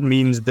 and that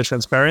means the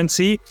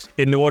transparency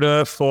in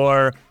order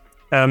for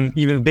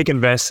even big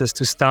investors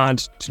to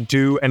start to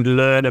do and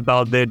learn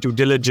about their due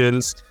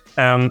diligence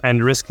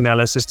and risk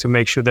analysis to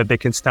make sure that they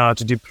can start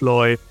to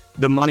deploy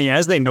the money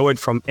as they know it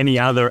from any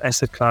other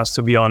asset class,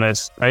 to be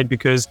honest, right?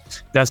 Because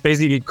that's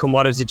basically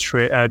commodity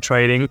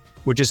trading,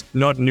 which is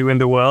not new in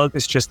the world.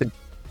 It's just a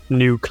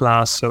new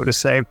class, so to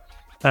say.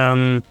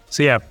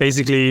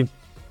 Basically,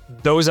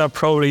 those are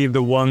probably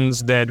the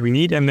ones that we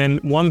need. And then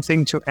one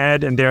thing to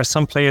add, and there are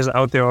some players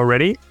out there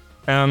already,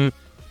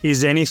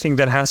 is anything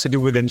that has to do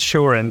with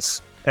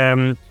insurance.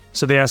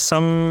 So there are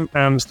some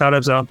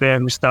startups out there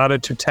who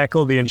started to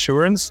tackle the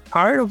insurance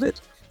part of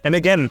it. And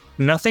again,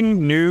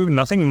 nothing new,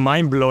 nothing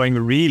mind-blowing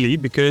really,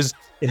 because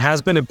it has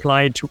been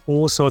applied to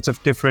all sorts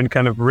of different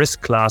kind of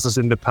risk classes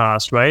in the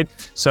past, right?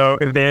 So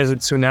if there's a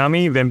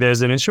tsunami, then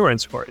there's an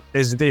insurance for it.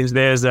 If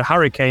there's a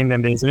hurricane,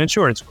 then there's an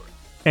insurance for it,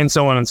 and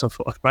so on and so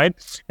forth, right?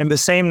 And the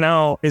same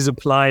now is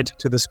applied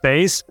to the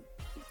space.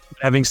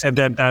 Having said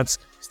that, that's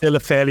still a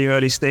fairly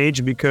early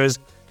stage because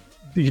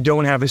you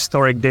don't have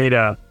historic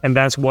data, and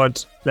that's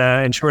what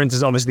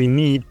insurances obviously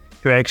need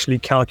to actually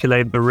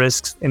calculate the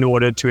risks in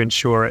order to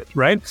insure it,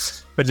 right?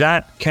 But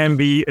that can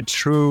be a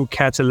true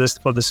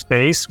catalyst for the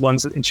space.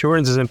 Once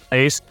insurance is in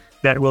place,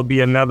 that will be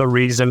another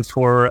reason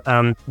for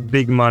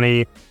big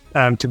money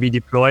to be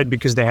deployed,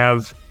 because they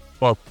have,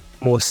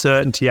 more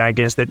certainty, I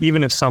guess, that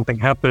even if something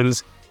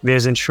happens,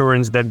 there's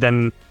insurance that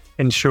then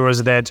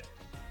ensures that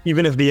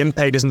even if the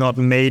impact is not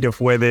made of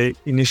where they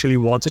initially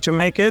wanted to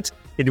make it,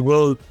 it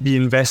will be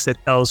invested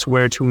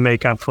elsewhere to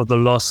make up for the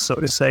loss, so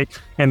to say.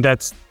 And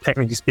that's,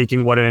 technically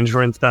speaking, what an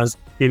insurance does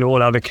in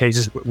all other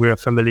cases we're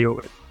familiar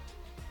with.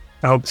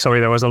 Sorry,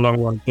 that was a long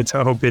one.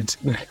 I hope it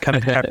kind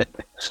of...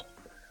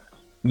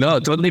 No,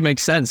 it totally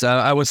makes sense.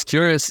 I was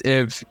curious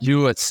if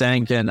you at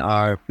Senken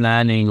are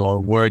planning or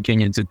working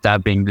into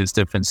tapping this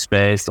different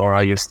space, or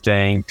are you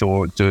staying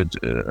true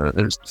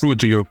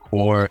to your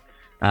core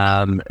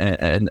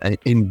and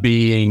in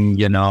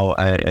being,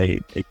 a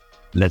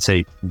let's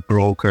say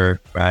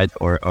broker, right?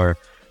 Or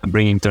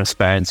bringing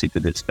transparency to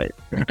this space.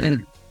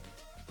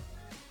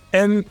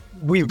 And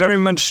we very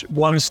much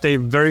want to stay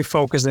very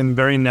focused and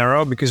very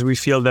narrow, because we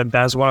feel that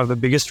that's one of the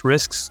biggest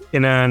risks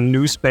in a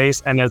new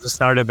space and as a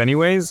startup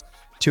anyways,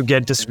 to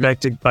get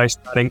distracted by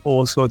starting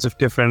all sorts of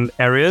different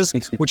areas,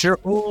 which are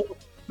all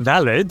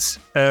valid,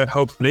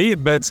 hopefully,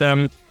 but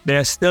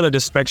there's still a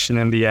distraction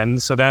in the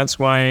end. So that's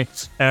why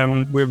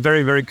we're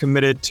very, very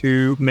committed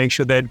to make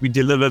sure that we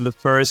deliver the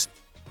first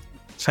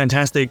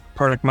fantastic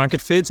product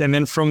market fits. And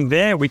then from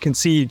there, we can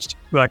see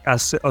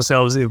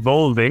ourselves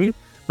evolving.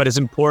 But it's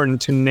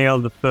important to nail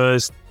the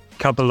first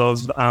couple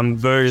of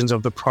versions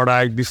of the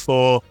product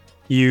before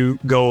you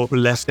go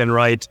left and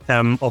right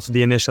of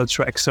the initial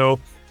track. So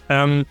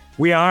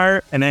we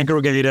are an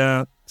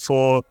aggregator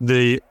for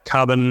the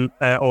carbon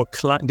or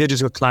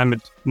digital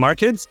climate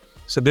markets.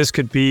 So this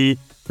could be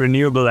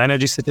renewable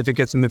energy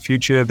certificates in the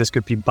future. This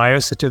could be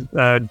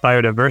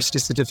biodiversity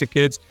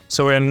certificates.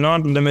 So we're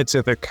not limited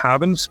to the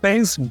carbon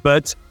space,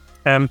 but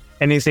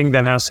anything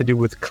that has to do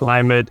with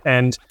climate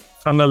and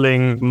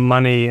funneling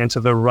money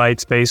into the right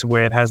space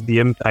where it has the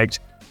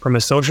impact from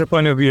a social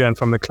point of view and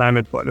from a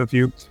climate point of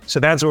view. So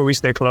that's where we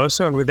stay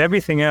closer. And with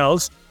everything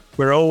else,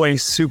 we're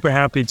always super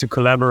happy to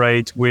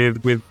collaborate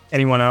with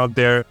anyone out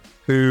there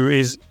who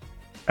is,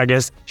 I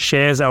guess,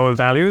 shares our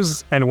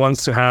values and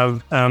wants to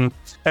have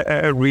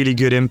a really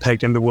good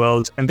impact in the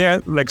world. And there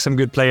are like some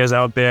good players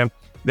out there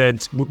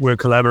that we're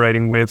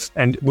collaborating with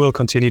and will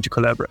continue to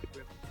collaborate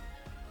with.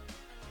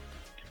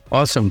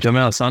 Awesome,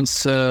 Djamel.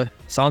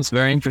 Sounds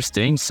very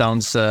interesting.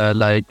 Sounds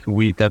like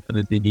we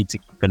definitely need to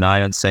keep an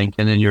eye on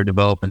Senken and your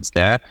developments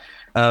there.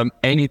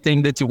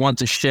 Anything that you want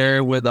to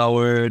share with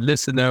our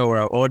listener or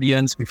our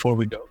audience before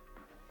we go?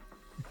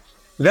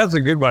 That's a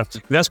good one.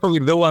 That's probably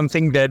the one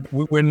thing that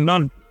we're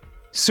not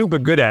super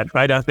good at,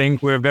 right? I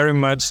think we're very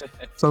much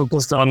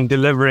focused on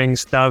delivering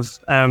stuff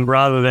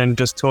rather than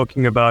just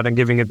talking about and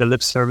giving it the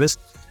lip service.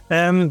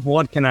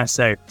 What can I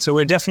say? So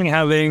we're definitely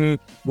having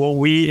what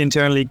we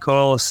internally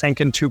call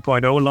Senken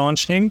 2.0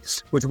 launching,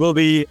 which will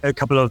be a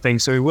couple of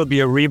things. So it will be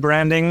a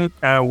rebranding,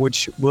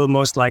 which will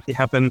most likely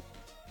happen,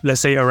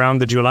 let's say, around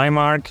the July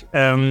mark,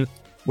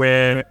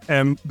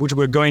 which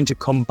we're going to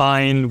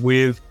combine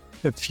with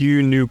a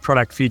few new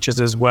product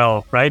features as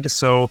well, right?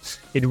 So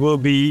it will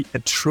be a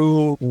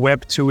true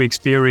Web 2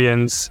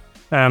 experience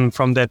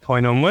from that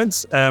point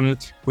onwards,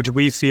 which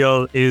we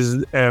feel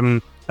is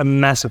a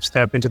massive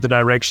step into the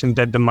direction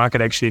that the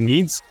market actually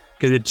needs,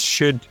 because it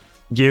should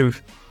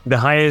give the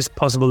highest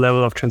possible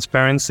level of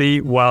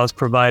transparency whilst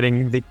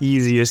providing the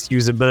easiest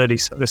usability,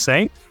 so to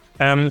say.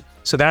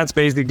 So that's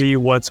basically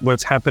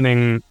what's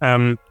happening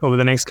over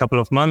the next couple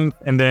of months.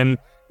 And then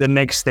the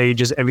next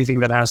stage is everything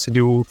that has to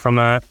do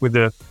with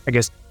the, I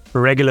guess,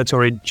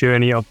 regulatory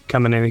journey of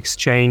becoming an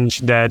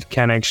exchange that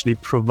can actually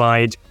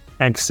provide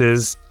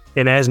access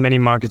in as many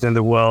markets in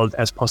the world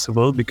as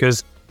possible,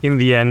 because in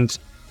the end,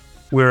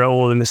 we're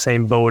all in the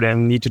same boat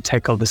and need to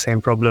tackle the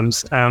same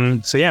problems.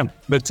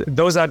 But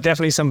those are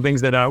definitely some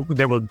things that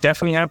will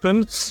definitely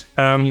happen.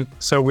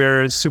 So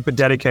we're super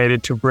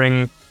dedicated to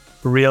bring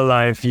real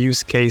life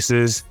use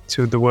cases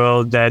to the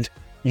world that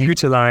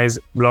utilize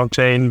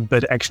blockchain,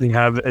 but actually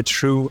have a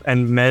true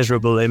and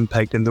measurable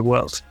impact in the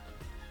world.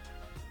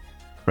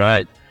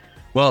 Right.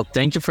 Well,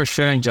 thank you for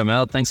sharing,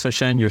 Djamel. Thanks for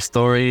sharing your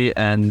story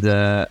and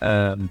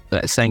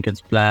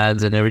Senken's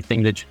plans and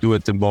everything that you do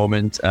at the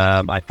moment.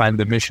 I find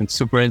the mission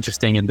super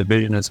interesting and the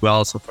vision as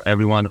well. So for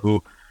everyone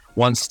who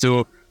wants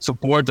to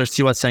support or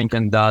see what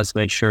Senken does,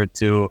 make sure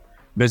to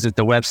visit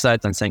the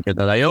website on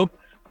senken.io.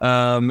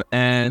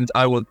 And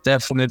I will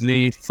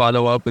definitely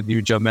follow up with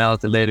you, Djamel,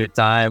 at a later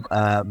time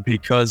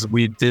because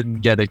we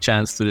didn't get a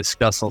chance to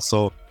discuss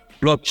also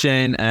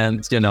blockchain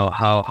and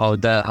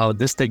how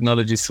this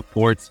technology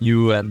supports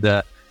you and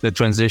the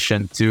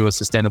transition to a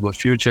sustainable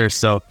future.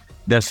 So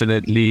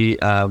definitely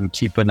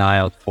keep an eye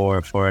out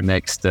for our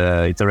next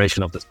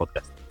iteration of this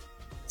podcast.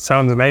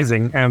 Sounds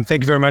amazing.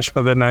 Thank you very much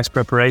for the nice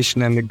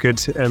preparation and the good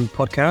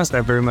podcast.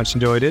 I very much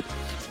enjoyed it.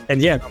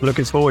 And yeah,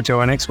 looking forward to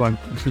our next one.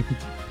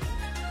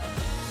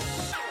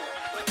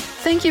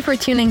 Thank you for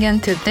tuning in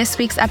to this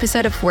week's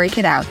episode of Work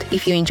It Out.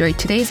 If you enjoyed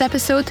today's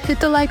episode, hit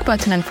the like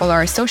button and follow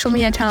our social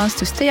media channels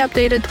to stay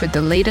updated with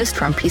the latest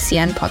from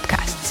PCN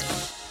podcasts.